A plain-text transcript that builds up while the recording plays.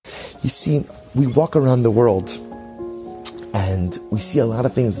You see, we walk around the world and we see a lot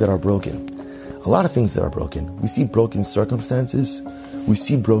of things that are broken. A lot of things that are broken. We see broken circumstances. We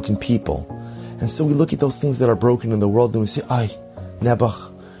see broken people. And so we look at those things that are broken in the world and we say, ay,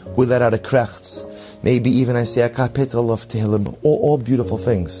 Nebuch, we let out a krechts. Maybe even I say a kapitel of Tehillim, all beautiful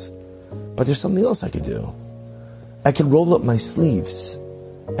things. But there's something else I could do. I could roll up my sleeves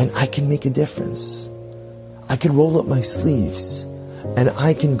and I can make a difference. I could roll up my sleeves and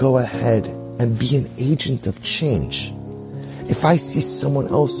I can go ahead and be an agent of change. If I see someone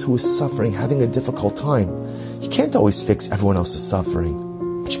else who is suffering, having a difficult time, you can't always fix everyone else's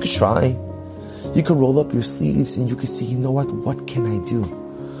suffering, but you could try. You could roll up your sleeves and you could say, you know what can I do?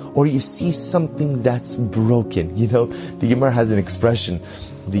 Or you see something that's broken. You know, the Gemara has an expression.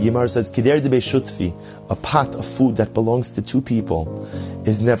 The Gemara says, Kider de Beishutfi, a pot of food that belongs to two people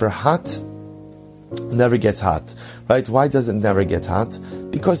is never hot, never gets hot, right? Why does it never get hot?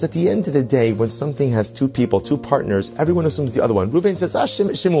 Because at the end of the day, when something has two people, two partners, everyone assumes the other one. Reuven says,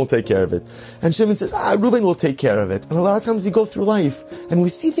 Shimon will take care of it. And Shimon says, Reuven will take care of it. And a lot of times we go through life and we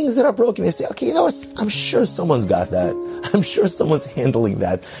see things that are broken. They say, okay, you know what? I'm sure someone's got that. I'm sure someone's handling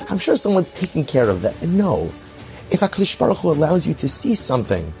that. I'm sure someone's taking care of that. And no, if HaKadosh Baruch Hu allows you to see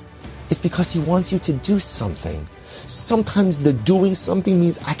something, it's because He wants you to do something. Sometimes the doing something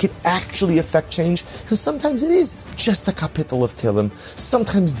means I can actually affect change, and sometimes it is just a kapitel of Tehillim.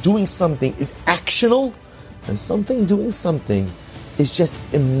 Sometimes doing something is actional, and doing something is just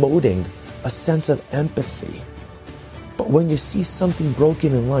emoting a sense of empathy. But when you see something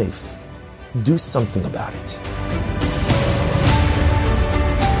broken in life, do something about it.